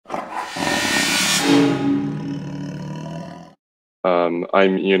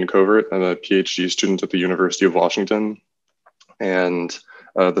I'm Ian Covert. I'm a PhD student at the University of Washington. And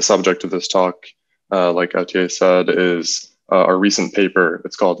the subject of this talk, like Atier said, is our recent paper.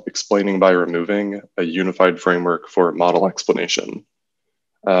 It's called Explaining by Removing, a Unified Framework for Model Explanation.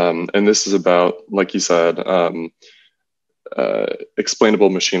 And this is about, like you said, explainable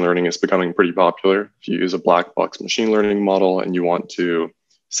machine learning is becoming pretty popular. If you use a black box machine learning model and you want to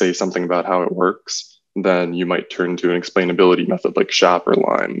say something about how it works, then you might turn to an explainability method like SHAP or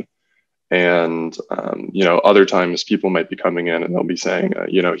LIME. And other times people might be coming in and they'll be saying,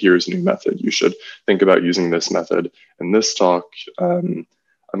 here's a new method. You should think about using this method. In this talk, I'm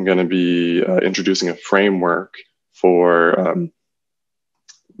going to be introducing a framework for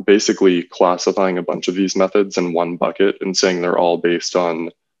basically classifying a bunch of these methods in one bucket and saying they're all based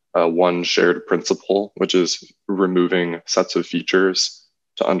on one shared principle, which is removing sets of features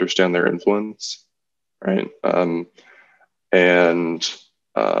to understand their influence, right?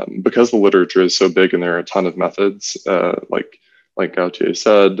 Because the literature is so big and there are a ton of methods, like Gautier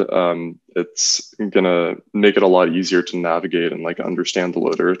said, it's gonna make it a lot easier to navigate and like understand the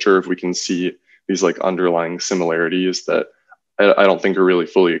literature if we can see these like underlying similarities that I don't think are really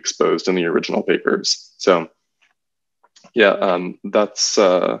fully exposed in the original papers. So yeah, that's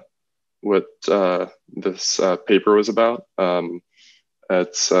what this paper was about.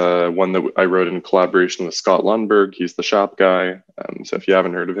 It's one that I wrote in collaboration with Scott Lundberg. He's the SHAP guy. So if you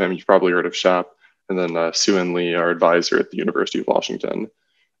haven't heard of him, you've probably heard of SHAP. And then Sue-Ann Lee, our advisor at the University of Washington.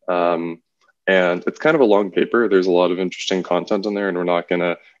 And it's kind of a long paper. There's a lot of interesting content in there, and we're not going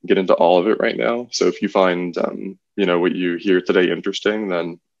to get into all of it right now. So if you find, what you hear today interesting,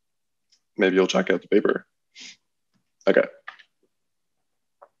 then maybe you'll check out the paper. Okay.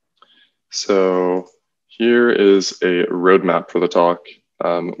 So here is a roadmap for the talk.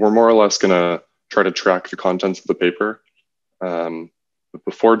 We're more or less going to try to track the contents of the paper. But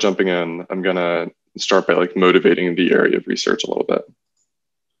before jumping in, I'm going to start by like motivating the area of research a little bit.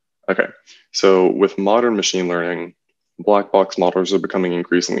 Okay, so with modern machine learning, black box models are becoming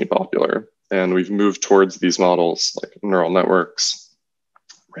increasingly popular. And we've moved towards these models like neural networks,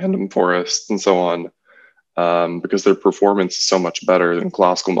 random forests, and so on, because their performance is so much better than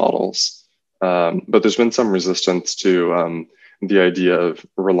classical models. But there's been some resistance to the idea of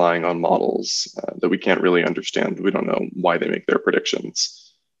relying on models that we can't really understand. We don't know why they make their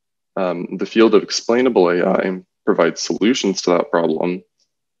predictions. The field of explainable AI provides solutions to that problem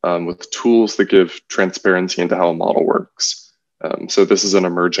with tools that give transparency into how a model works. So this is an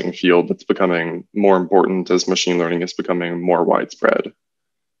emerging field that's becoming more important as machine learning is becoming more widespread.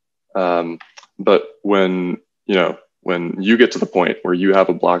 But when you get to the point where you have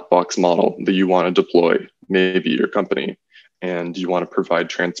a black box model that you want to deploy, maybe your company, and you want to provide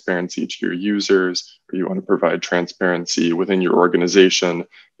transparency to your users, or you want to provide transparency within your organization,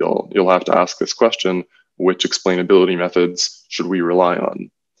 you'll have to ask this question: which explainability methods should we rely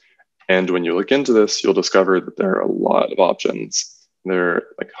on? And when you look into this, you'll discover that there are a lot of options. There are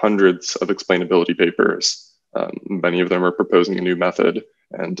like hundreds of explainability papers. Many of them are proposing a new method,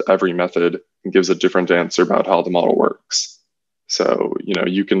 and every method gives a different answer about how the model works. So,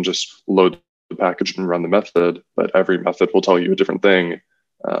 you can just load the package and run the method, but every method will tell you a different thing.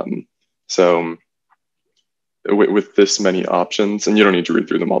 So with this many options, and you don't need to read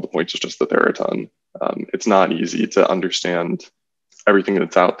through them all, the point is just that there are a ton. It's not easy to understand everything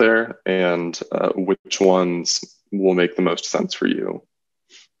that's out there and which ones will make the most sense for you.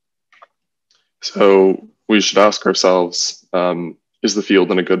 So we should ask ourselves, is the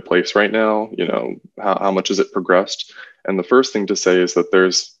field in a good place right now? How much has it progressed? And the first thing to say is that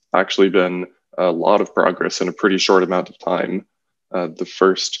there's actually been a lot of progress in a pretty short amount of time. The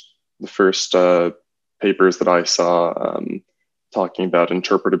first papers that I saw talking about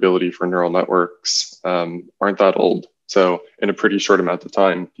interpretability for neural networks aren't that old. So in a pretty short amount of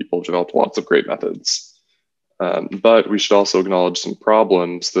time, people have developed lots of great methods. But we should also acknowledge some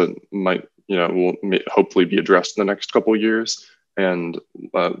problems that will hopefully be addressed in the next couple of years. And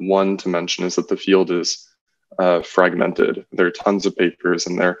one to mention is that the field is fragmented. There are tons of papers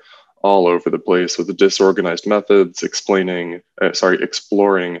and they're all over the place with the disorganized methods exploring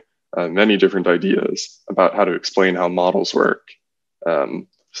many different ideas about how to explain how models work.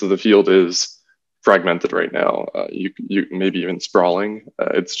 So the field is fragmented right now. You maybe even sprawling.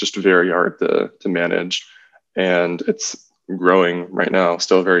 It's just very hard to manage, and it's growing right now,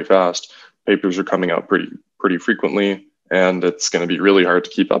 still very fast. Papers are coming out pretty frequently, and it's going to be really hard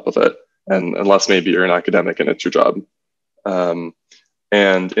to keep up with it. And unless maybe you're an academic and it's your job.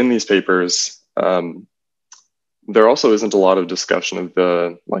 And in these papers, there also isn't a lot of discussion of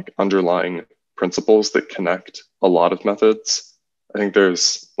the underlying principles that connect a lot of methods. I think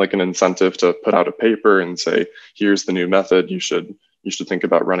there's like an incentive to put out a paper and say, here's the new method. You should think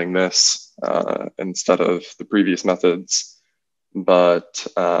about running this instead of the previous methods. But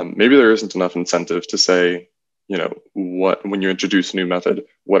maybe there isn't enough incentive to say, you know, when you introduce a new method,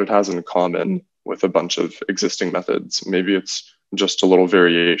 what it has in common with a bunch of existing methods. Maybe it's just a little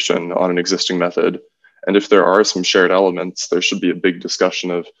variation on an existing method. And if there are some shared elements, there should be a big discussion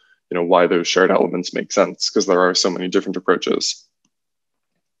of, you know, why those shared elements make sense, because there are so many different approaches.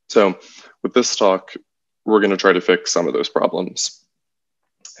 So with this talk, we're going to try to fix some of those problems.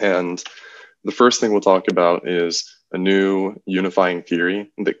 And the first thing we'll talk about is a new unifying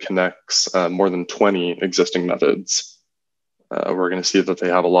theory that connects more than 20 existing methods. We're going to see that they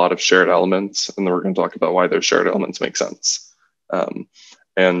have a lot of shared elements, and then we're going to talk about why those shared elements make sense.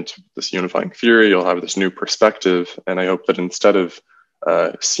 And this unifying theory, you'll have this new perspective, and I hope that instead of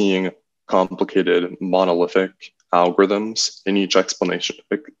seeing complicated monolithic algorithms in each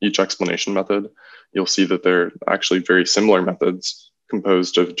explanation method, you'll see that they're actually very similar methods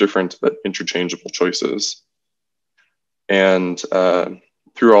composed of different but interchangeable choices. And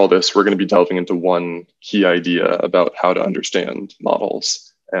through all this, we're going to be delving into one key idea about how to understand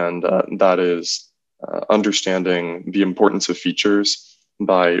models, and that is understanding the importance of features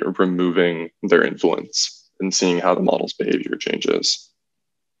by removing their influence and seeing how the model's behavior changes.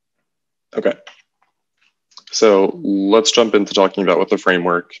 Okay, so let's jump into talking about what the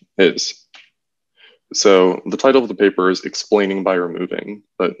framework is. So the title of the paper is Explaining by Removing,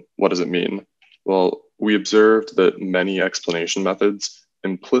 but what does it mean? Well, we observed that many explanation methods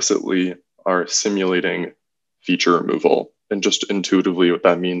implicitly are simulating feature removal. And just intuitively, what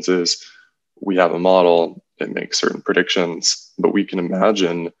that means is we have a model, it makes certain predictions, but we can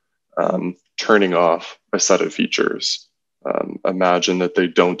imagine turning off a set of features. Imagine that they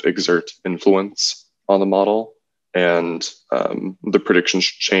don't exert influence on the model, and the predictions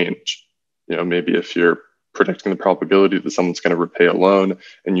should change. You know, maybe if you're predicting the probability that someone's going to repay a loan,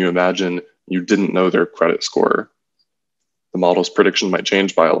 and you imagine you didn't know their credit score, the model's prediction might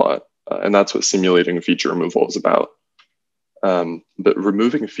change by a lot. And that's what simulating feature removal is about. But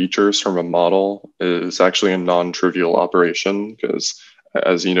removing features from a model is actually a non-trivial operation, because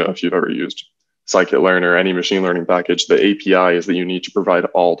as you know, if you've ever used scikit-learn or any machine learning package, the API is that you need to provide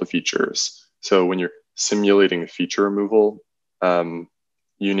all the features. So when you're simulating feature removal,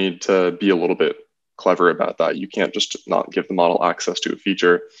 you need to be a little bit clever about that. You can't just not give the model access to a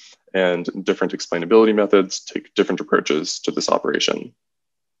feature, and different explainability methods take different approaches to this operation.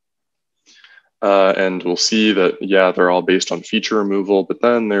 And we'll see that, yeah, they're all based on feature removal, but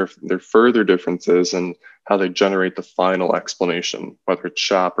then there are further differences in how they generate the final explanation, whether it's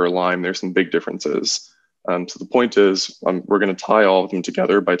SHAP or Lime. There's some big differences. So the point is, we're going to tie all of them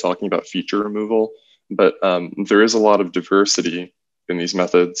together by talking about feature removal, but there is a lot of diversity in these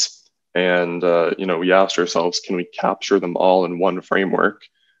methods. And you know, we asked ourselves, can we capture them all in one framework?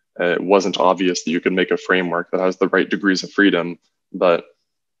 It wasn't obvious that you could make a framework that has the right degrees of freedom, but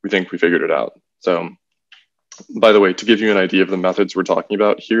we think we figured it out. So, by the way, to give you an idea of the methods we're talking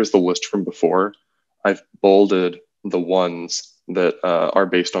about, here's the list from before. I've bolded the ones that are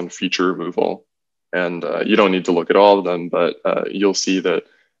based on feature removal. And you don't need to look at all of them, but you'll see that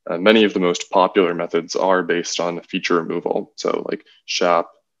many of the most popular methods are based on feature removal. So like SHAP,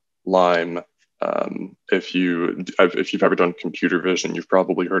 Lime. If you've ever done computer vision, you've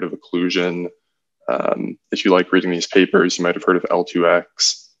probably heard of occlusion. If you like reading these papers, you might have heard of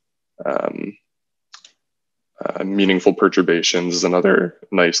L2X. Meaningful perturbations is another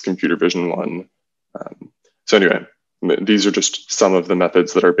nice computer vision one. So anyway, these are just some of the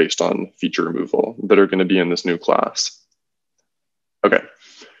methods that are based on feature removal that are going to be in this new class. Okay,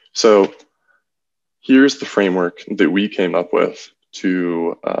 so here's the framework that we came up with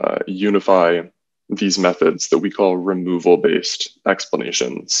to unify these methods that we call removal-based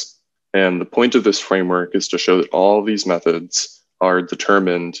explanations. And the point of this framework is to show that all these methods are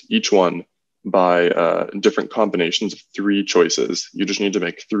determined, each one, by different combinations of 3 choices. You just need to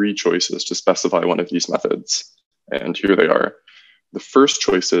make 3 choices to specify one of these methods. And here they are. The first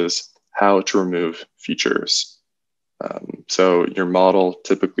choice is how to remove features. So your model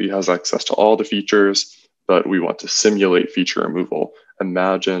typically has access to all the features, but we want to simulate feature removal.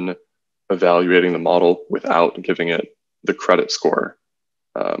 Imagine evaluating the model without giving it the credit score.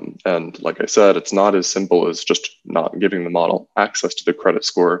 And like I said, it's not as simple as just not giving the model access to the credit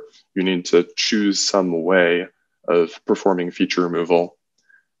score. You need to choose some way of performing feature removal.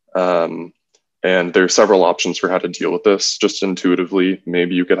 And there are several options for how to deal with this. Just intuitively,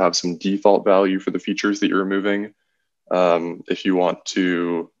 maybe you could have some default value for the features that you're removing. If you want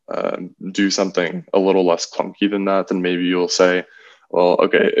to do something a little less clunky than that, then maybe you'll say, well,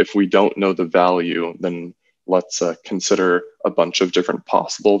 okay, if we don't know the value, then let's consider a bunch of different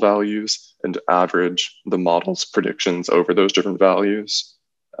possible values and average the model's predictions over those different values.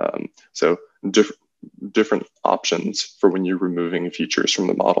 So different options for when you're removing features from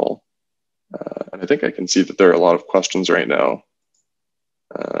the model. And I think I can see that there are a lot of questions right now.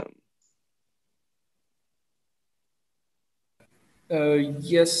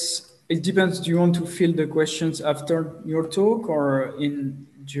 Yes, it depends. Do you want to fill the questions after your talk or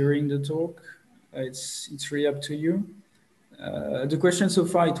during the talk? It's really up to you. The question so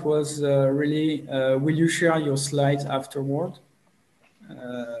far, it was really, will you share your slides afterward?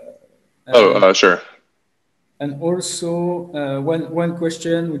 Sure. And also, one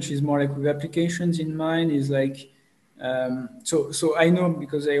question, which is more like with applications in mind, is like, so I know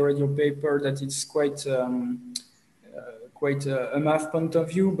because I read your paper that it's quite a math point of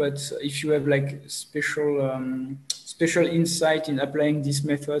view, but if you have like special insight in applying these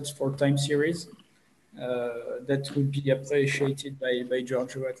methods for time series, that would be appreciated by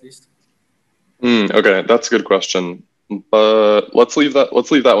Giorgio at least. Okay, that's a good question, but let's leave that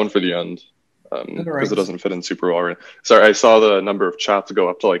one for the end because it doesn't fit in super well. Right? Sorry, I saw the number of chats go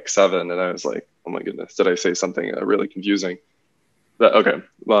up to like 7, and I was like, oh my goodness, did I say something really confusing? But okay,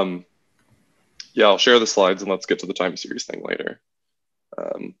 yeah, I'll share the slides and let's get to the time series thing later.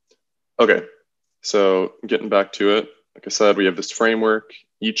 Okay, so getting back to it, like I said, we have this framework.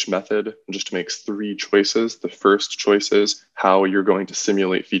 Each method just makes 3 choices. The first choice is how you're going to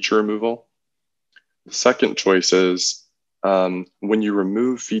simulate feature removal. The second choice is when you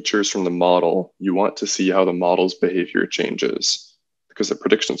remove features from the model, you want to see how the model's behavior changes because the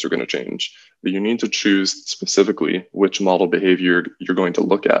predictions are going to change. But you need to choose specifically which model behavior you're going to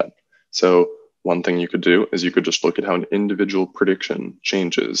look at. So one thing you could do is you could just look at how an individual prediction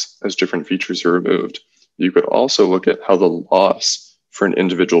changes as different features are removed. You could also look at how the loss for an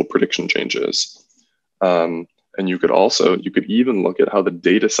individual prediction changes. And you could even look at how the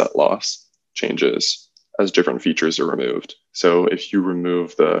data set loss changes as different features are removed. So if you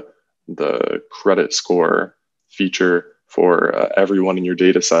remove the credit score feature for everyone in your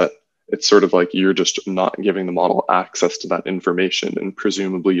data set, it's sort of like you're just not giving the model access to that information, and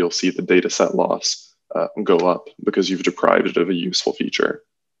presumably you'll see the data set loss go up because you've deprived it of a useful feature.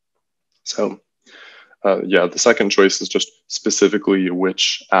 So yeah, the second choice is just specifically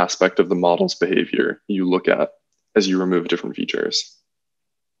which aspect of the model's behavior you look at as you remove different features.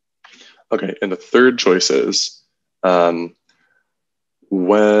 Okay, and the third choice is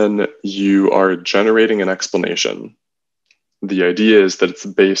when you are generating an explanation, the idea is that it's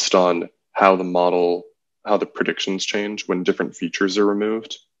based on how the predictions change when different features are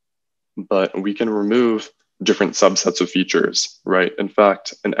removed. But we can remove different subsets of features, right? In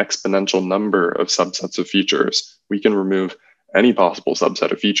fact, an exponential number of subsets of features. We can remove any possible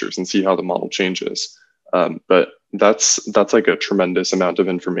subset of features and see how the model changes. But that's like a tremendous amount of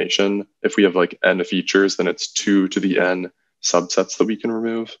information. If we have like n features, then it's 2 to the n subsets that we can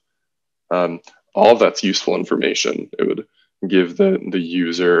remove. All of that's useful information. It would give the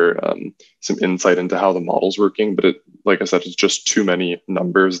user some insight into how the model's working, but like I said, it's just too many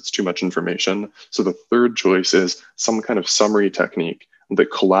numbers, it's too much information. So the third choice is some kind of summary technique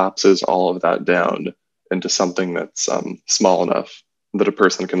that collapses all of that down into something that's small enough that a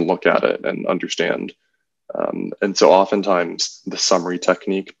person can look at it and understand. And so oftentimes the summary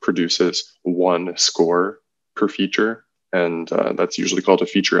technique produces 1 score per feature, and that's usually called a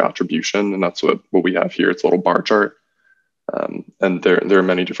feature attribution, and that's what we have here. It's a little bar chart. And there are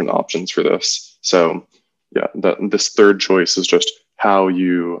many different options for this. So yeah, this third choice is just how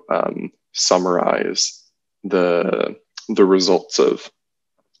you summarize the results of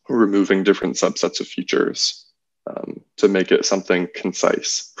removing different subsets of features to make it something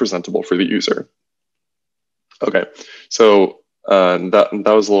concise, presentable for the user. Okay, so that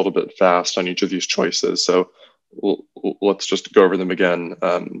was a little bit fast on each of these choices. So let's just go over them again,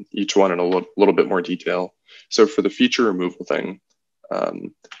 each one in a little bit more detail. So for the feature removal thing,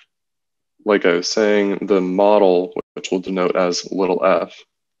 like I was saying, the model, which we'll denote as little f,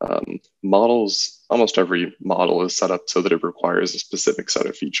 almost every model is set up so that it requires a specific set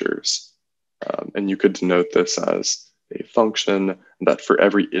of features. And you could denote this as a function that for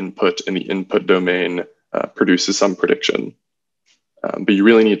every input in the input domain produces some prediction. But you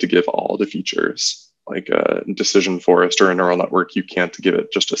really need to give all the features. Like a decision forest or a neural network, you can't give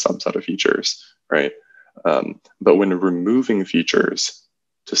it just a subset of features, right? But when removing features,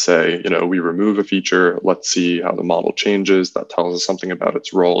 to say, we remove a feature, let's see how the model changes, that tells us something about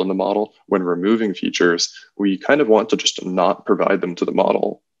its role in the model. When removing features, we kind of want to just not provide them to the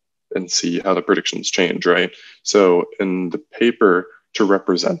model and see how the predictions change, right? So in the paper, to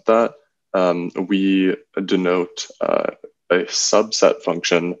represent that, we denote a subset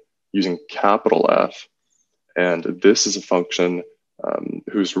function using capital F. And this is a function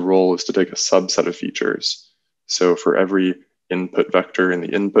whose role is to take a subset of features. So for every input vector in the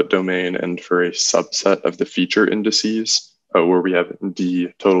input domain and for a subset of the feature indices, where we have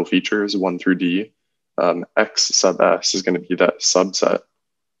D total features, 1 through D, X sub S is going to be that subset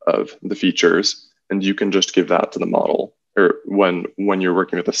of the features. And you can just give that to the model, or when you're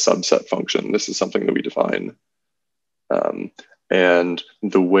working with a subset function. This is something that we define. And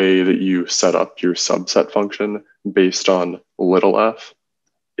the way that you set up your subset function based on little f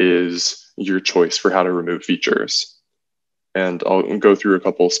is your choice for how to remove features. And I'll go through a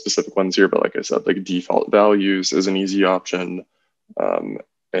couple specific ones here, but like I said, like default values is an easy option,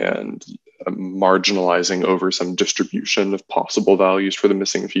 and marginalizing over some distribution of possible values for the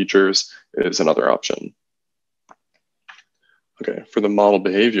missing features is another option. Okay, for the model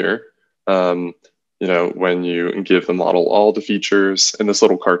behavior, you know, when you give the model all the features in this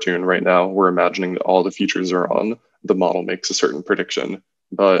little cartoon right now, we're imagining that all the features are on, the model makes a certain prediction,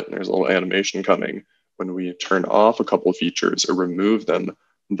 but there's a little animation coming. When we turn off a couple of features or remove them,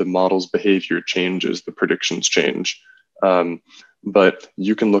 the model's behavior changes, the predictions change. But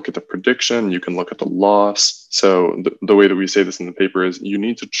you can look at the prediction, you can look at the loss. So the way that we say this in the paper is you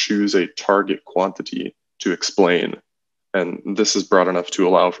need to choose a target quantity to explain. And this is broad enough to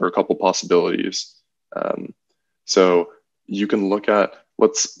allow for a couple possibilities. So you can look at,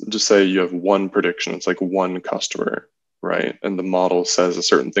 let's just say you have one prediction, it's like one customer, right? And the model says a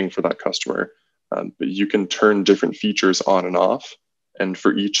certain thing for that customer, but you can turn different features on and off. And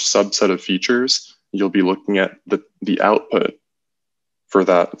for each subset of features, you'll be looking at the output for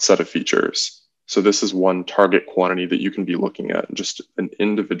that set of features. So this is one target quantity that you can be looking at, just an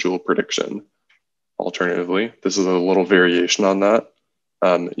individual prediction. Alternatively, this is a little variation on that.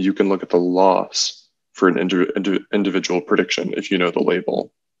 You can look at the loss for an individual prediction if you know the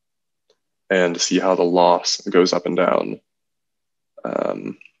label, and see how the loss goes up and down.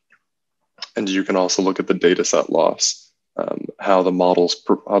 And you can also look at the data set loss, how the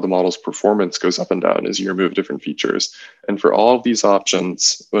model's performance goes up and down as you remove different features. And for all of these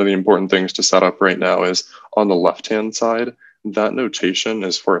options, one of the important things to set up right now is on the left-hand side, that notation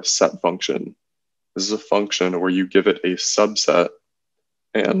is for a set function. This is a function where you give it a subset,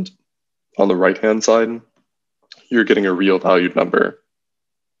 and on the right-hand side, you're getting a real valued number,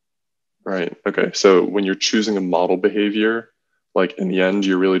 right? Okay, so when you're choosing a model behavior, like in the end,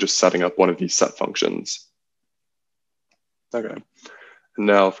 you're really just setting up one of these set functions. Okay,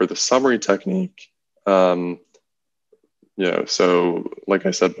 now for the summary technique, you know, so like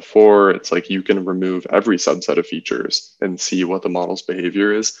I said before, it's like you can remove every subset of features and see what the model's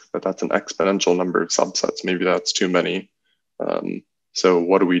behavior is, but that's an exponential number of subsets. Maybe that's too many. So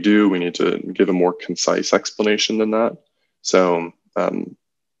what do? We need to give a more concise explanation than that. So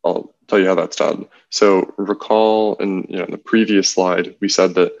I'll tell you how that's done. So recall in the previous slide, we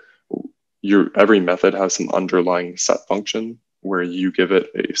said that every method has some underlying set function where you give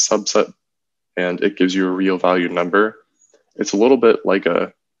it a subset and it gives you a real valued number. It's a little bit like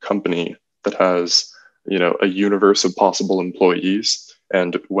a company that has, a universe of possible employees.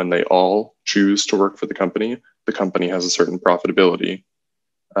 And when they all choose to work for the company has a certain profitability.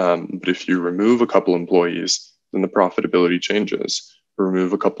 But if you remove a couple employees, then the profitability changes.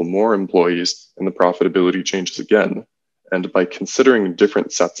 Remove a couple more employees and the profitability changes again. And by considering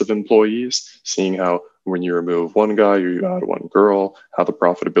different sets of employees, seeing how when you remove one guy or you add one girl, how the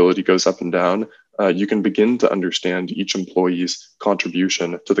profitability goes up and down, you can begin to understand each employee's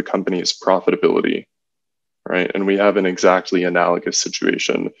contribution to the company's profitability, right? And we have an exactly analogous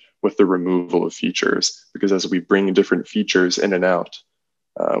situation with the removal of features, because as we bring different features in and out,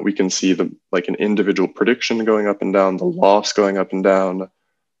 we can see like an individual prediction going up and down, the loss going up and down.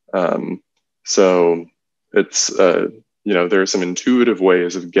 So it's, there are some intuitive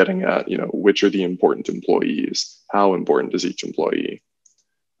ways of getting at, which are the important employees, how important is each employee?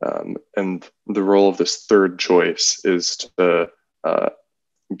 And the role of this third choice is to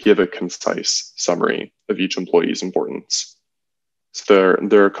give a concise summary of each employee's importance. So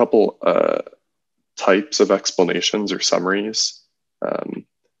there are a couple types of explanations or summaries.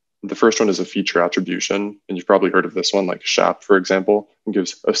 The first one is a feature attribution, and you've probably heard of this one, like SHAP, for example, and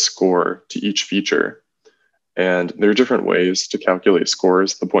gives a score to each feature. And there are different ways to calculate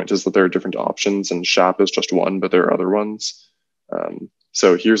scores. The point is that there are different options, and SHAP is just one, but there are other ones.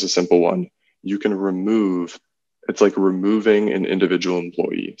 So here's a simple one. You can remove, it's like removing an individual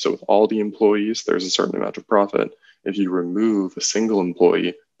employee. So with all the employees, there's a certain amount of profit. If you remove a single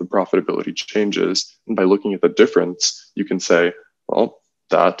employee, the profitability changes. And by looking at the difference, you can say, Well,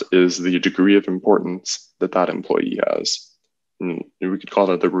 that is the degree of importance that that employee has. And we could call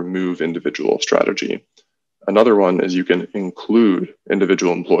that the remove individual strategy. Another one is you can include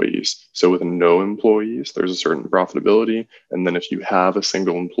individual employees. So with no employees, there's a certain profitability. And then if you have a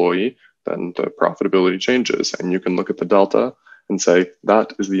single employee, then the profitability changes. And you can look at the delta and say,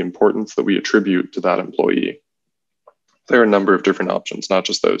 that is the importance that we attribute to that employee. There are a number of different options, not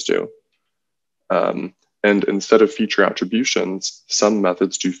just those two. And instead of feature attributions, some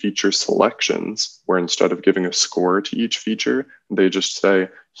methods do feature selections, where instead of giving a score to each feature, they just say,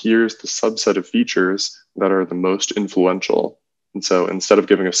 here's the subset of features that are the most influential. And so instead of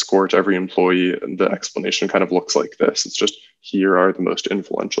giving a score to every employee, the explanation kind of looks like this. It's just, here are the most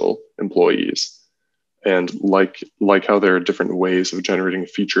influential employees. And like how there are different ways of generating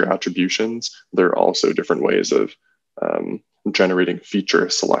feature attributions, there are also different ways of generating feature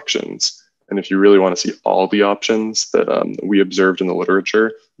selections. And if you really want to see all the options that we observed in the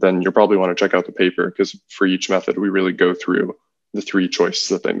literature, then you'll probably want to check out the paper, because for each method, we really go through the 3 choices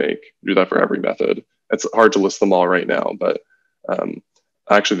that they make. We do that for every method. It's hard to list them all right now, but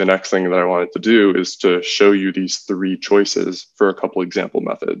actually the next thing that I wanted to do is to show you these 3 choices for a couple example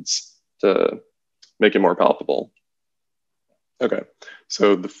methods to make it more palpable. Okay,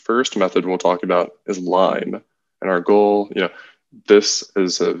 so the first method we'll talk about is lime. And our goal, this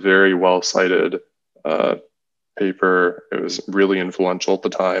is a very well-cited paper. It was really influential at the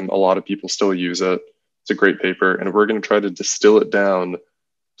time. A lot of people still use it. It's a great paper, and we're going to try to distill it down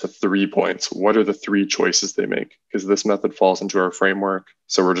to 3 points. What are the 3 choices they make? Because this method falls into our framework,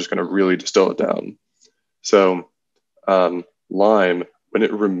 so we're just going to really distill it down. So lime, when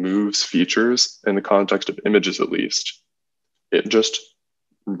it removes features, in the context of images at least, it just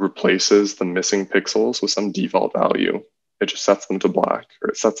replaces the missing pixels with some default value. It just sets them to black, or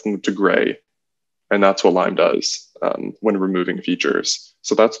it sets them to gray. And that's what lime does when removing features.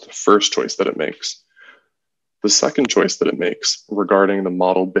 So that's the first choice that it makes. The second choice that it makes regarding the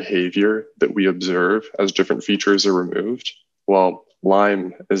model behavior that we observe as different features are removed, well,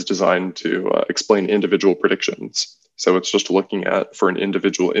 lime is designed to explain individual predictions. So it's just looking at, for an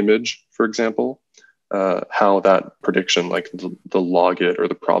individual image, for example, how that prediction, like the logit or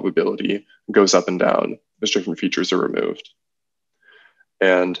the probability, goes up and down as different features are removed.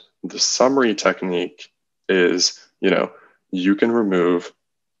 And the summary technique is, you can remove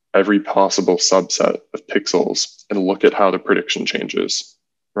every possible subset of pixels and look at how the prediction changes,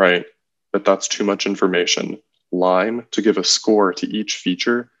 right? But that's too much information. Lime, to give a score to each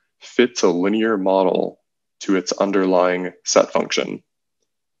feature, fits a linear model to its underlying set function.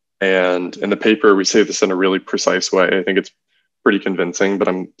 And in the paper, we say this in a really precise way. I think it's pretty convincing, but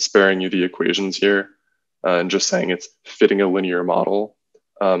I'm sparing you the equations here and just saying it's fitting a linear model.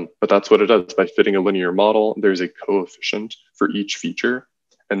 But that's what it does. By fitting a linear model, there's a coefficient for each feature,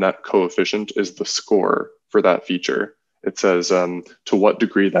 and that coefficient is the score for that feature. It says to what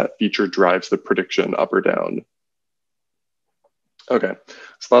degree that feature drives the prediction up or down. Okay,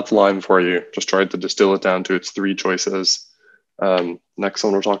 so that's lime for you. Just tried to distill it down to its 3 choices. Next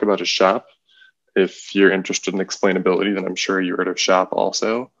one we'll talk about is SHAP. If you're interested in explainability, then I'm sure you heard of SHAP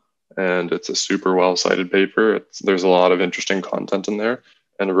also. And it's a super well-cited paper. There's a lot of interesting content in there.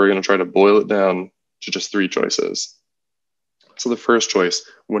 And we're going to try to boil it down to just 3 choices. So the first choice,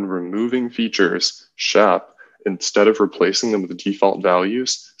 when removing features, SHAP, instead of replacing them with default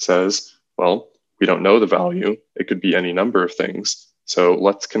values, says, well, we don't know the value. It could be any number of things. So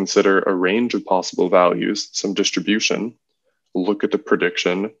let's consider a range of possible values, some distribution, look at the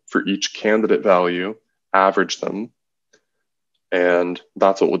prediction for each candidate value, average them, and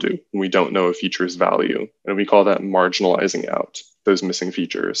that's what we'll do. We don't know a feature's value, and we call that marginalizing out those missing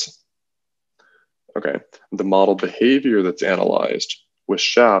features. Okay, the model behavior that's analyzed with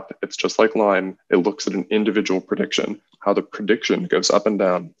SHAP, it's just like lime. It looks at an individual prediction, how the prediction goes up and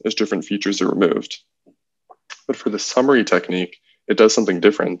down as different features are removed. But for the summary technique, it does something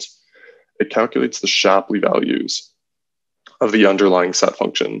different. It calculates the Shapley values of the underlying set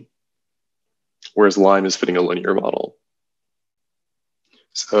function, whereas lime is fitting a linear model.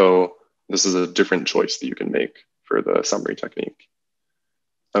 So this is a different choice that you can make for the summary technique.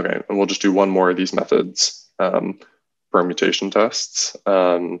 Okay, and we'll just do one more of these methods, permutation tests.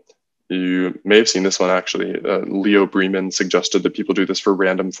 You may have seen this one actually. Leo Bremen suggested that people do this for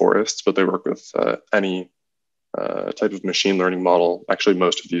random forests, but they work with any type of machine learning model. Actually,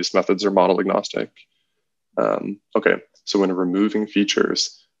 most of these methods are model agnostic. Okay, so when removing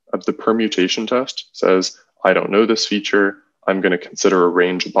features, the permutation test says, I don't know this feature. I'm going to consider a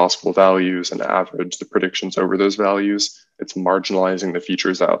range of possible values and average the predictions over those values. It's marginalizing the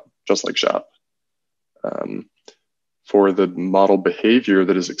features out, just like SHAP. for the model behavior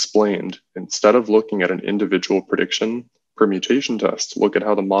that is explained, instead of looking at an individual prediction, permutation tests look at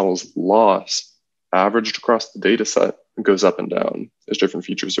how the model's loss averaged across the data set goes up and down as different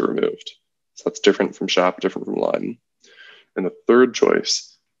features are removed. So that's different from SHAP, different from Lime. And the third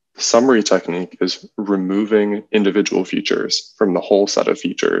choice, the summary technique, is removing individual features from the whole set of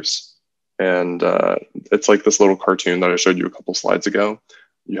features. And it's like this little cartoon that I showed you a couple slides ago.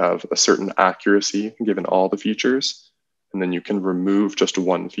 You have a certain accuracy given all the features, and then you can remove just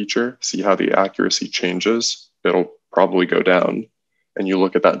one feature, see how the accuracy changes. It'll probably go down, and you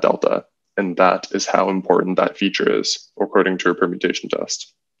look at that delta, and that is how important that feature is, according to a permutation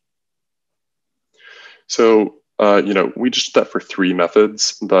test. So, we just did that for 3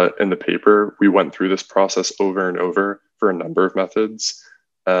 methods, but in the paper, we went through this process over and over for a number of methods,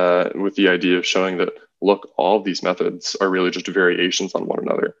 with the idea of showing that, look, all of these methods are really just variations on one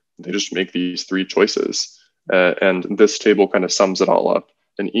another. They just make these 3 choices. And this table kind of sums it all up.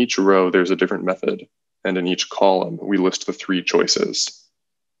 In each row, there's a different method. And in each column, we list the 3 choices.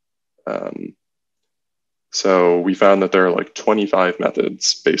 So we found that there are like 25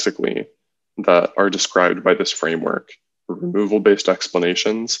 methods, basically, that are described by this framework. Removal-based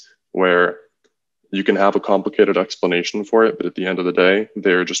explanations, where you can have a complicated explanation for it, but at the end of the day,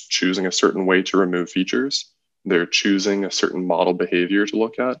 they're just choosing a certain way to remove features. They're choosing a certain model behavior to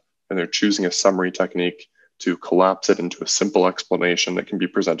look at, and they're choosing a summary technique to collapse it into a simple explanation that can be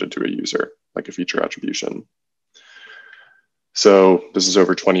presented to a user, like a feature attribution. So this is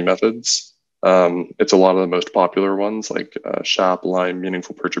over 20 methods. It's a lot of the most popular ones, like SHAP, Lime,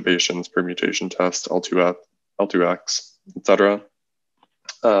 meaningful perturbations, permutation test, L2F, L2X, etc.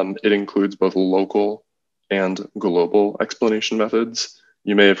 It includes both local and global explanation methods.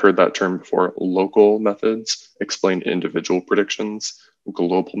 You may have heard that term before. Local methods explain individual predictions.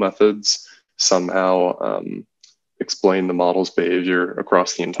 Global methods somehow explain the model's behavior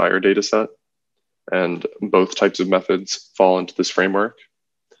across the entire data set. And both types of methods fall into this framework.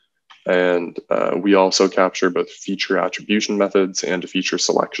 And we also capture both feature attribution methods and feature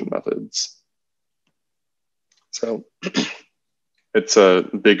selection methods. So it's a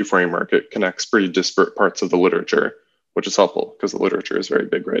big framework. It connects pretty disparate parts of the literature, which is helpful because the literature is very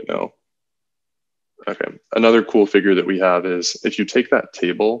big right now. Okay, another cool figure that we have is if you take that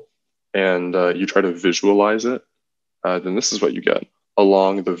table and you try to visualize it, then this is what you get.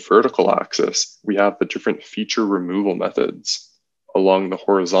 Along the vertical axis, we have the different feature removal methods. Along the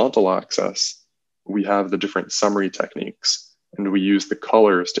horizontal axis, we have the different summary techniques, and we use the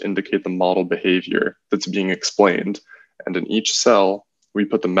colors to indicate the model behavior that's being explained. And in each cell, we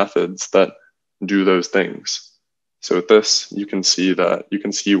put the methods that do those things. So with this, you can see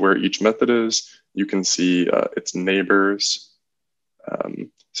where each method is. You can see its neighbors.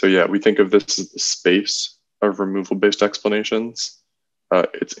 So yeah, we think of this as the space of removal-based explanations.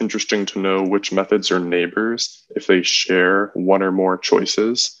 It's interesting to know which methods are neighbors. If they share one or more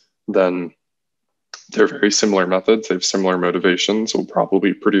choices, then they're very similar methods. They have similar motivations, will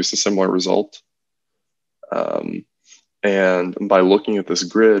probably produce a similar result. And by looking at this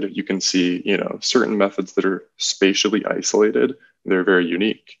grid, you can see, certain methods that are spatially isolated, they're very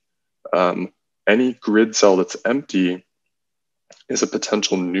unique. Any grid cell that's empty is a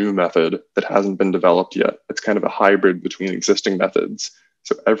potential new method that hasn't been developed yet. It's kind of a hybrid between existing methods.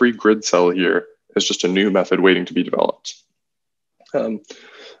 So every grid cell here is just a new method waiting to be developed.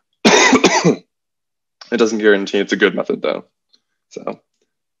 It doesn't guarantee it's a good method though. So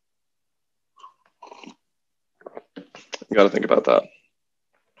you got to think about that.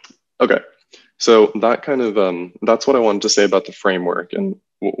 Okay, so that kind of, that's what I wanted to say about the framework, and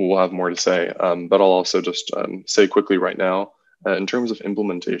we'll have more to say, but I'll also just say quickly right now, in terms of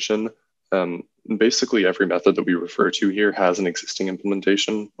implementation, basically every method that we refer to here has an existing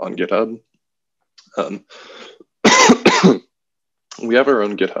implementation on GitHub. We have our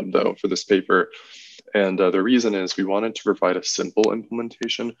own GitHub though for this paper. And the reason is we wanted to provide a simple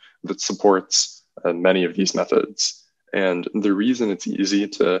implementation that supports many of these methods. And the reason it's easy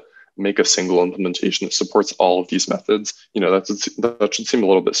to make a single implementation that supports all of these methods, that should seem a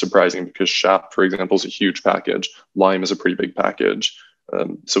little bit surprising because SHAP, for example, is a huge package. Lime is a pretty big package.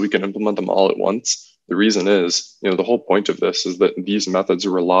 So we can implement them all at once. The reason is, the whole point of this is that these methods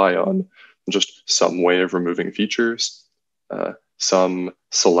rely on just some way of removing features, some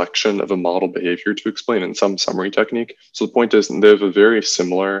selection of a model behavior to explain, and some summary technique. So the point is they have a very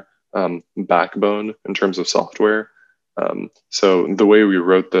similar backbone in terms of software. So the way we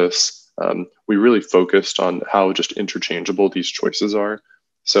wrote this, we really focused on how just interchangeable these choices are.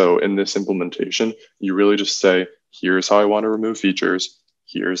 So in this implementation, you really just say, here's how I want to remove features.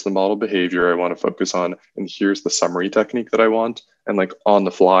 here's the model behavior I want to focus on, and here's the summary technique that I want. And like on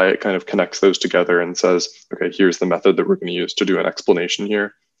the fly, it kind of connects those together and says, okay, here's the method that we're going to use to do an explanation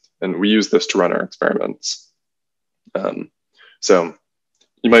here. And we use this to run our experiments. So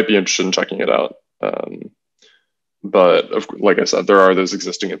you might be interested in checking it out. But like I said, there are those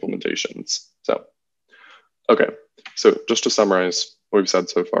existing implementations. So, okay, so just to summarize what we've said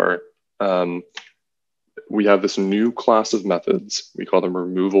so far, we have this new class of methods. We call them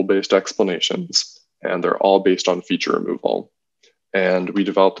removal-based explanations, and they're all based on feature removal. And we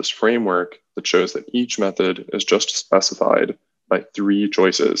developed this framework that shows that each method is just specified by 3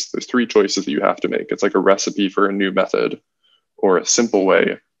 choices. There's 3 choices that you have to make. It's like a recipe for a new method, or a simple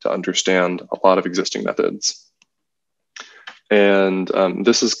way to understand a lot of existing methods. And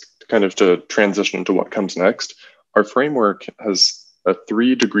this is kind of to transition into what comes next. Our framework has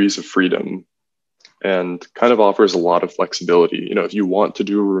 3 degrees of freedom and kind of offers a lot of flexibility. You know, if you want to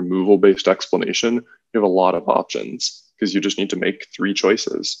do a removal-based explanation, you have a lot of options because you just need to make 3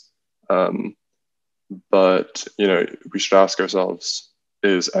 choices. But, you know, we should ask ourselves,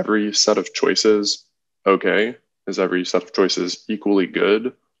 is every set of choices okay? Is every set of choices equally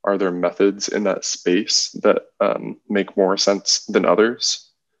good? Are there methods in that space that make more sense than others?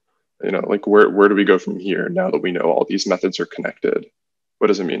 You know, like where do we go from here now that we know all these methods are connected? What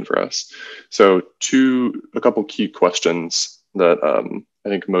does it mean for us? So a couple key questions that I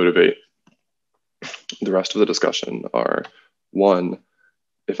think motivate the rest of the discussion are, 1,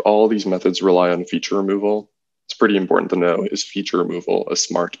 if all these methods rely on feature removal, it's pretty important to know, is feature removal a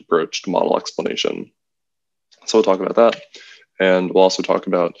smart approach to model explanation? So we'll talk about that. And we'll also talk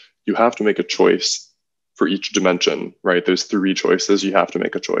about, you have to make a choice for each dimension, right? There's 3 choices, you have to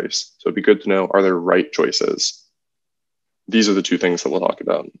make a choice. So it'd be good to know, are there right choices? These are the 2 things that we'll talk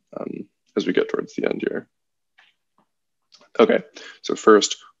about as we get towards the end here. Okay, so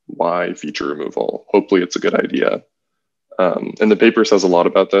first, why feature removal? Hopefully it's a good idea. And the paper says a lot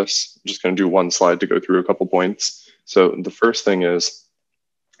about this. I'm just gonna do 1 slide to go through a couple points. So the first thing is,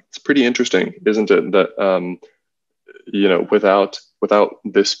 it's pretty interesting, isn't it, that you know, without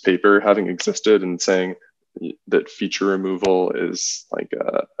this paper having existed and saying that feature removal is like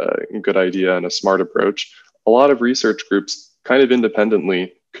a good idea and a smart approach, a lot of research groups kind of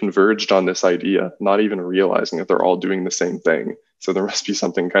independently converged on this idea, not even realizing that they're all doing the same thing. So there must be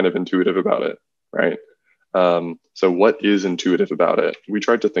something kind of intuitive about it, right? So what is intuitive about it? We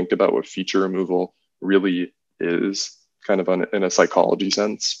tried to think about what feature removal really is, kind of in a psychology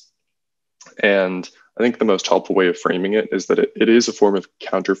sense. And I think the most helpful way of framing it is that it is a form of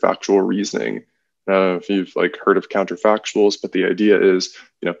counterfactual reasoning. I don't know if you've like heard of counterfactuals, but the idea is,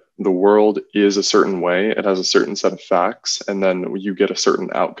 you know, the world is a certain way, it has a certain set of facts, and then you get a certain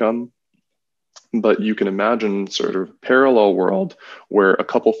outcome. But you can imagine sort of a parallel world where a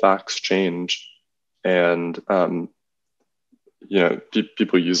couple facts change, and you know,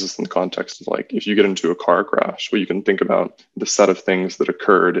 people use this in the context of like, if you get into a car crash, well, you can think about the set of things that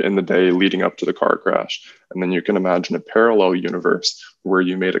occurred in the day leading up to the car crash. And then you can imagine a parallel universe where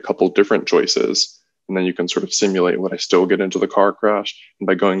you made a couple different choices. And then you can sort of simulate, would I still get into the car crash? And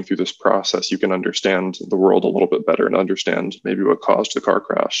by going through this process, you can understand the world a little bit better and understand maybe what caused the car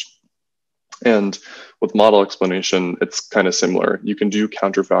crash. And with model explanation, it's kind of similar. You can do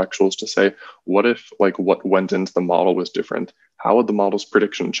counterfactuals to say, what if like what went into the model was different? How would the model's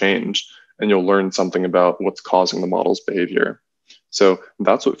prediction change? And you'll learn something about what's causing the model's behavior. So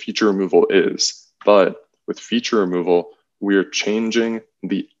that's what feature removal is. But with feature removal, we're changing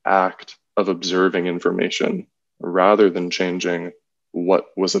the act of observing information rather than changing what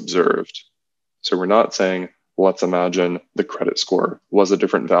was observed. So we're not saying, let's imagine the credit score was a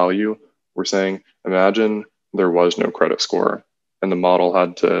different value. We're saying, imagine there was no credit score and the model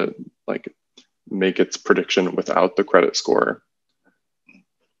had to like make its prediction without the credit score.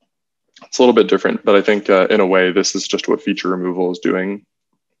 It's a little bit different, but I think in a way, this is just what feature removal is doing.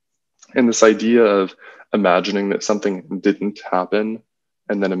 And this idea of imagining that something didn't happen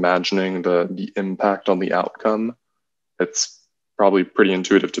and then imagining the impact on the outcome, it's probably pretty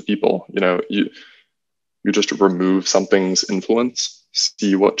intuitive to people. You know, you just remove something's influence,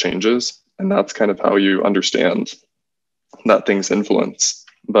 see what changes, and that's kind of how you understand that thing's influence.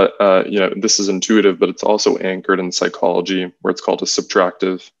 But you know, this is intuitive, but it's also anchored in psychology, where it's called a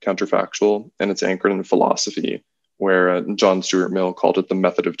subtractive counterfactual, and it's anchored in philosophy, where John Stuart Mill called it the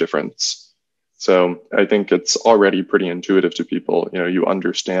method of difference. So I think it's already pretty intuitive to people. You know, you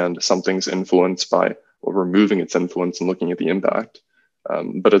understand something's influence by removing its influence and looking at the impact.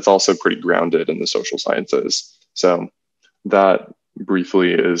 But it's also pretty grounded in the social sciences. So that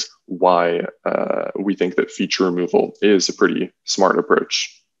briefly is why we think that feature removal is a pretty smart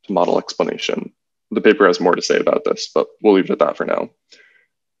approach to model explanation. The paper has more to say about this, but we'll leave it at that for now.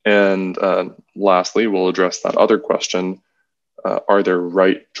 And lastly, we'll address that other question, are there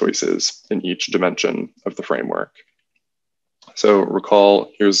right choices in each dimension of the framework? So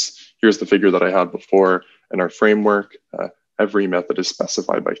recall, here's the figure that I had before. In our framework, every method is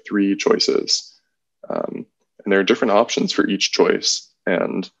specified by 3 choices. And there are different options for each choice.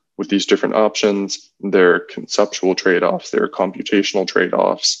 And with these different options, there are conceptual trade-offs, there are computational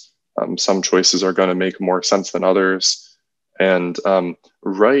trade-offs. Some choices are going to make more sense than others. And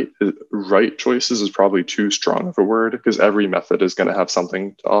right choices is probably too strong of a word, because every method is going to have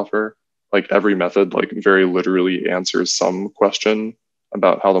something to offer. Like every method, like very literally answers some question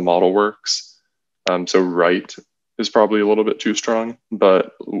about how the model works. So right is probably a little bit too strong,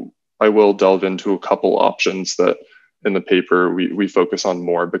 but I will delve into a couple options that in the paper we focus on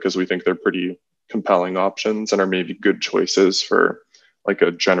more because we think they're pretty compelling options and are maybe good choices for like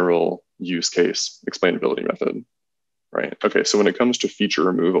a general use case explainability method. Right. Okay. So when it comes to feature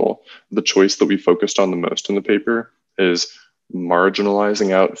removal, the choice that we focused on the most in the paper is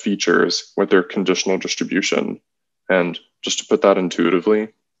marginalizing out features with their conditional distribution. And just to put that intuitively,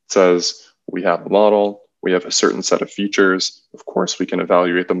 it says we have a model, we have a certain set of features. Of course, we can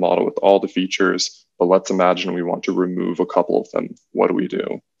evaluate the model with all the features, but let's imagine we want to remove a couple of them. What do we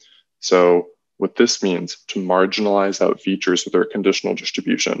do? So what this means to marginalize out features with their conditional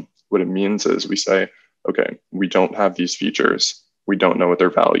distribution, what it means is we say, okay, we don't have these features. We don't know what their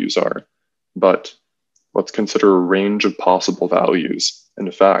values are, but let's consider a range of possible values. And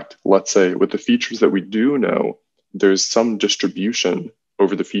in fact, let's say with the features that we do know, there's some distribution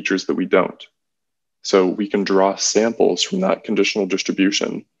over the features that we don't. So we can draw samples from that conditional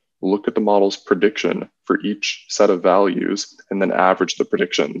distribution, look at the model's prediction for each set of values, and then average the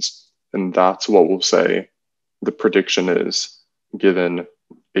predictions. And that's what we'll say the prediction is given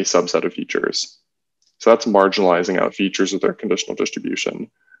a subset of features. So that's marginalizing out features with their conditional distribution.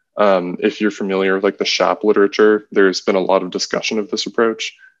 If you're familiar with like the SHAP literature, there's been a lot of discussion of this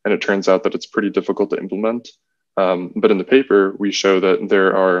approach, and it turns out that it's pretty difficult to implement. But in the paper, we show that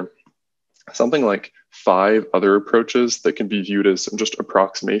there are something like 5 other approaches that can be viewed as just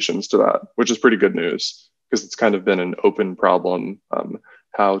approximations to that, which is pretty good news because it's kind of been an open problem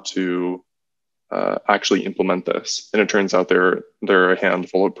how to actually implement this. And it turns out there are a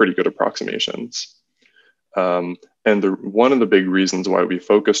handful of pretty good approximations. And one of the big reasons why we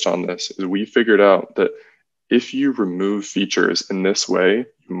focused on this is we figured out that if you remove features in this way,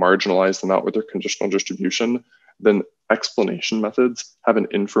 you marginalize them out with their conditional distribution, then explanation methods have an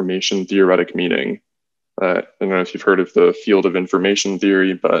information theoretic meaning. I don't know if you've heard of the field of information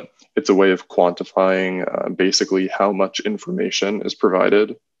theory, but it's a way of quantifying basically how much information is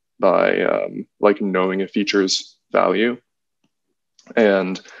provided by like knowing a feature's value.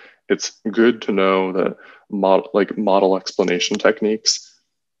 And it's good to know that model explanation techniques,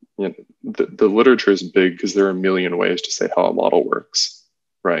 you know, the literature is big because there are a million ways to say how a model works,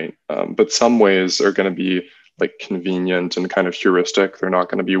 right? But some ways are going to be like convenient and kind of heuristic. They're not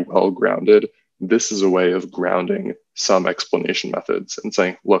going to be well grounded. This is a way of grounding some explanation methods and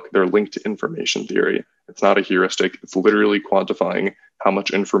saying, look, they're linked to information theory. It's not a heuristic. It's literally quantifying how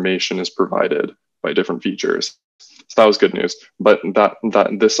much information is provided by different features. So that was good news. But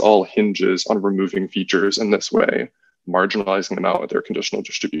this all hinges on removing features in this way, marginalizing them out with their conditional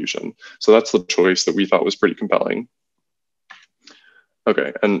distribution. So that's the choice that we thought was pretty compelling.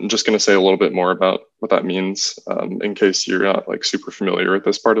 Okay, and I'm just going to say a little bit more about what that means in case you're not like super familiar with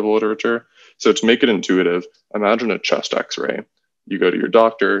this part of the literature. So to make it intuitive, imagine a chest x-ray. You go to your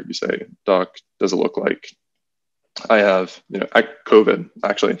doctor, you say, doc, does it look like I have, COVID?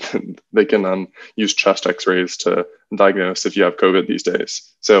 Actually, they can use chest x-rays to diagnose if you have COVID these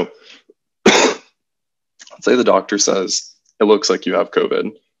days. So let's say the doctor says, it looks like you have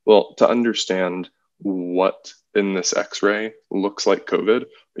COVID. Well, to understand what in this x-ray looks like COVID,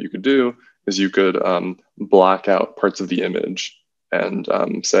 what you could do is you could black out parts of the image and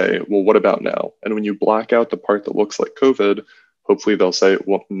say, well, what about now? And when you black out the part that looks like COVID, hopefully they'll say,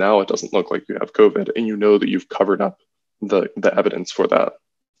 well, now it doesn't look like you have COVID. And you know that you've covered up the evidence for that.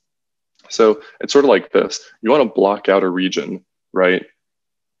 So it's sort of like this. You want to block out a region, right?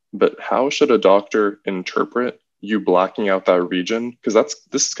 But how should a doctor interpret you blacking out that region? Because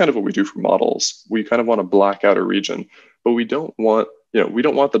this is kind of what we do for models. We kind of want to black out a region, but we don't want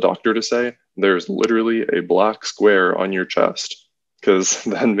the doctor to say there's literally a black square on your chest, because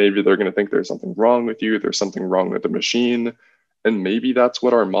then maybe they're going to think there's something wrong with you. There's something wrong with the machine. And maybe that's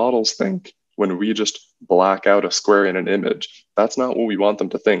what our models think. when we just black out a square in an image, that's not what we want them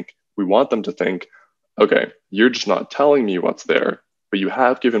to think. We want them to think, okay, you're just not telling me what's there, but you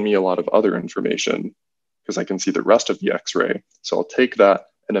have given me a lot of other information because I can see the rest of the X-ray. So I'll take that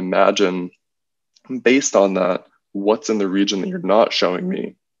and imagine, based on that, what's in the region that you're not showing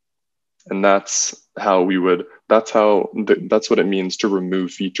me. And that's how we would, that's what it means to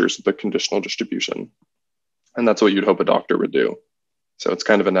remove features of the conditional distribution. And that's what you'd hope a doctor would do. So it's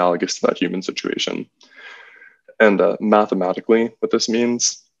kind of analogous to that human situation. And mathematically, what this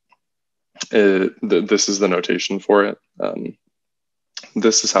means, this is the notation for it.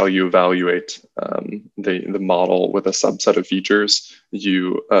 This is how you evaluate the model with a subset of features. If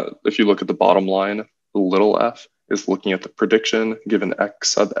you look at the bottom line, the little f is looking at the prediction given x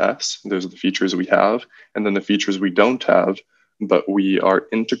sub s. Those are the features we have. And then the features we don't have, but we are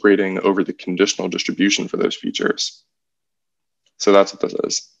integrating over the conditional distribution for those features. So that's what this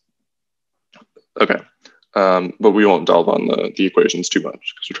is. Okay, but we won't delve on the equations too much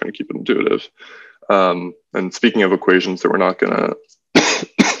because we're trying to keep it intuitive. And speaking of equations that we're not gonna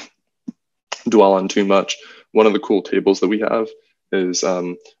dwell on too much, one of the cool tables that we have is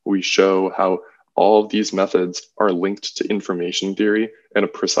we show how all of these methods are linked to information theory in a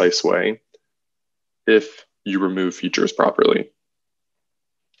precise way if you remove features properly.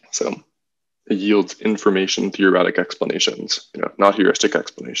 So it yields information theoretic explanations, not heuristic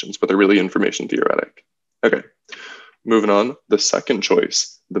explanations, but they're really information theoretic. Okay, moving on, the second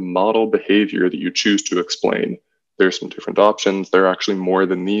choice, the model behavior that you choose to explain. There's some different options. There are actually more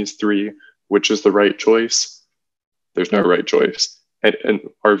than these three. Which is the right choice? There's no right choice. And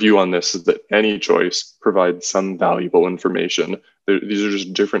our view on this is that any choice provides some valuable information. These are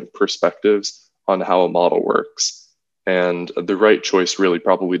just different perspectives on how a model works. And the right choice really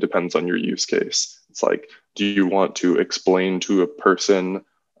probably depends on your use case. It's like, do you want to explain to a person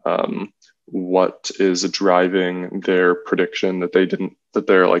what is driving their prediction that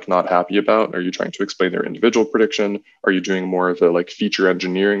they're like not happy about? Are you trying to explain their individual prediction? Are you doing more of a like feature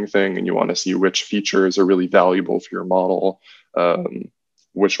engineering thing and you want to see which features are really valuable for your model,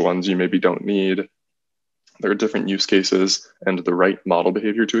 which ones you maybe don't need? There are different use cases, and the right model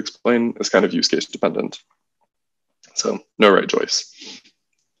behavior to explain is kind of use case dependent. So no right choice.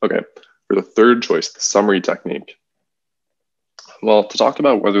 Okay, for the third choice, the summary technique. Well, to talk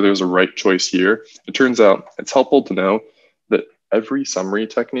about whether there's a right choice here, it turns out it's helpful to know that every summary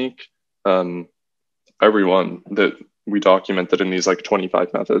technique, every one that we documented in these like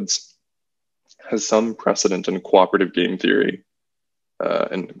 25 methods, has some precedent in cooperative game theory.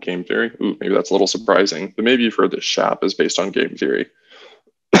 And game theory, ooh, maybe that's a little surprising, but maybe you've heard that SHAP is based on game theory.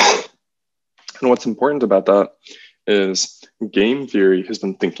 And what's important about that is game theory has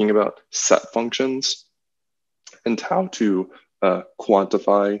been thinking about set functions and how to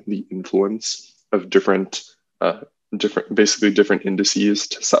quantify the influence of different indices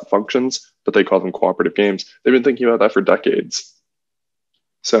to set functions, but they call them cooperative games. They've been thinking about that for decades.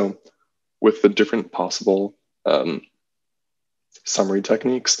 So with the different possible summary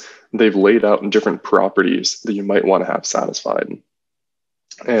techniques, they've laid out different properties that you might want to have satisfied.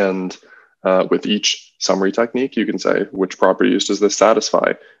 And with each summary technique, you can say, which properties does this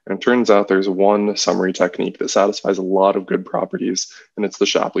satisfy? And it turns out there's one summary technique that satisfies a lot of good properties, and it's the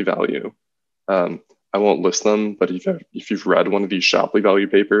Shapley value. I won't list them, but if you've read one of these Shapley value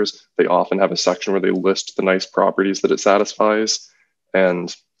papers, they often have a section where they list the nice properties that it satisfies.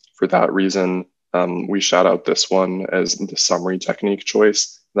 And for that reason, we shout out this one as the summary technique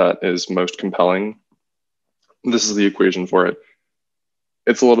choice that is most compelling. This is the equation for it.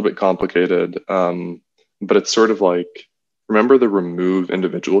 It's a little bit complicated, but it's sort of like, remember the remove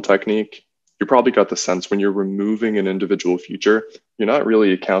individual technique? You probably got the sense when you're removing an individual feature, you're not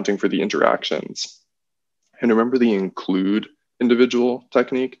really accounting for the interactions. And remember the include individual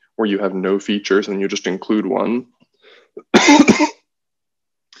technique where you have no features and you just include one?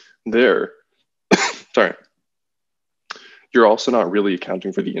 There, sorry. You're also not really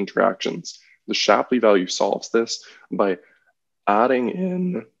accounting for the interactions. The Shapley value solves this by adding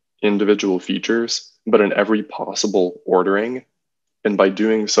in individual features, but in every possible ordering. And by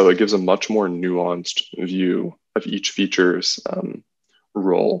doing so, it gives a much more nuanced view of each feature's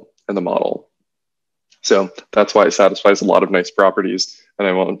role in the model. So that's why it satisfies a lot of nice properties, and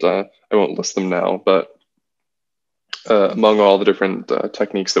I won't list them now, but among all the different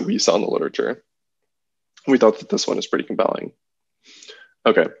techniques that we saw in the literature, we thought that this one is pretty compelling.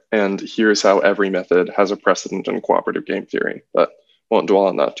 Okay, and here's how every method has a precedent in cooperative game theory, but won't dwell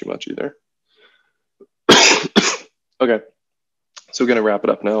on that too much either. Okay, so we're gonna wrap it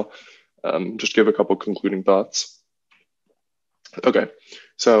up now. Just give a couple concluding thoughts. Okay,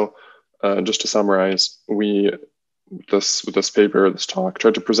 so just to summarize, with this paper, this talk,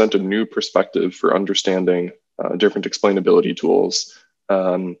 tried to present a new perspective for understanding different explainability tools.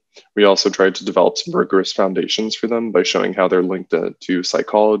 We also tried to develop some rigorous foundations for them by showing how they're linked to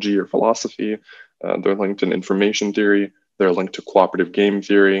psychology or philosophy. They're linked in information theory. They're linked to cooperative game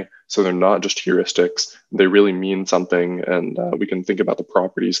theory. So they're not just heuristics. They really mean something, and we can think about the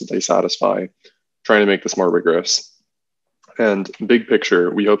properties that they satisfy, trying to make this more rigorous. And big picture,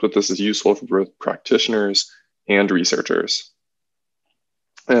 we hope that this is useful for both practitioners and researchers.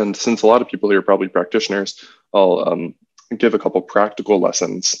 And since a lot of people here are probably practitioners, I'll give a couple practical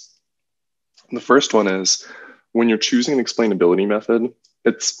lessons. The first one is, when you're choosing an explainability method,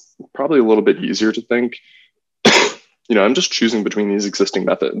 it's probably a little bit easier to think, I'm just choosing between these existing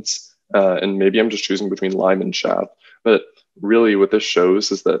methods, and maybe I'm just choosing between Lime and SHAP. But really what this shows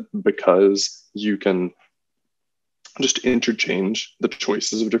is that because you can just interchange the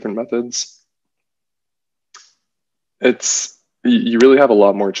choices of different methods, you really have a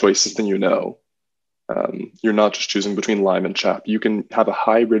lot more choices than you know. You're not just choosing between Lime and SHAP. You can have a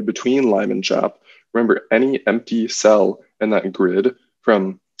hybrid between Lime and SHAP. Remember, any empty cell in that grid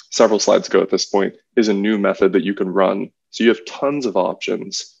from several slides ago at this point is a new method that you can run. So you have tons of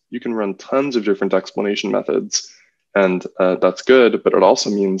options. You can run tons of different explanation methods, and that's good, but it also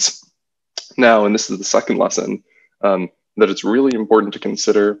means now, and this is the second lesson, that it's really important to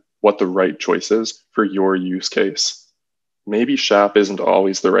consider what the right choice is for your use case. Maybe SHAP isn't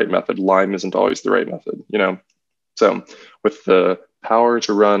always the right method. Lime isn't always the right method, So with the power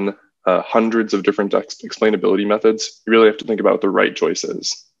to run hundreds of different explainability methods, you really have to think about the right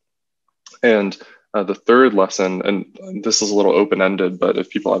choices. And the third lesson, and this is a little open-ended, but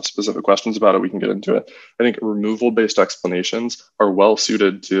if people have specific questions about it, we can get into it. I think removal-based explanations are well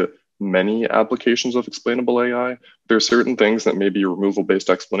suited to many applications of explainable AI. There are certain things that maybe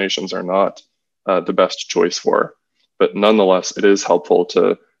removal-based explanations are not the best choice for. But nonetheless, it is helpful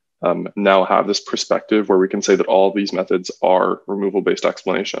to now have this perspective where we can say that all these methods are removal-based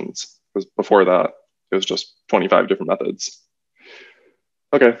explanations. Because before that, it was just 25 different methods.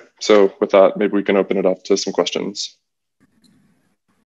 Okay, so with that, maybe we can open it up to some questions.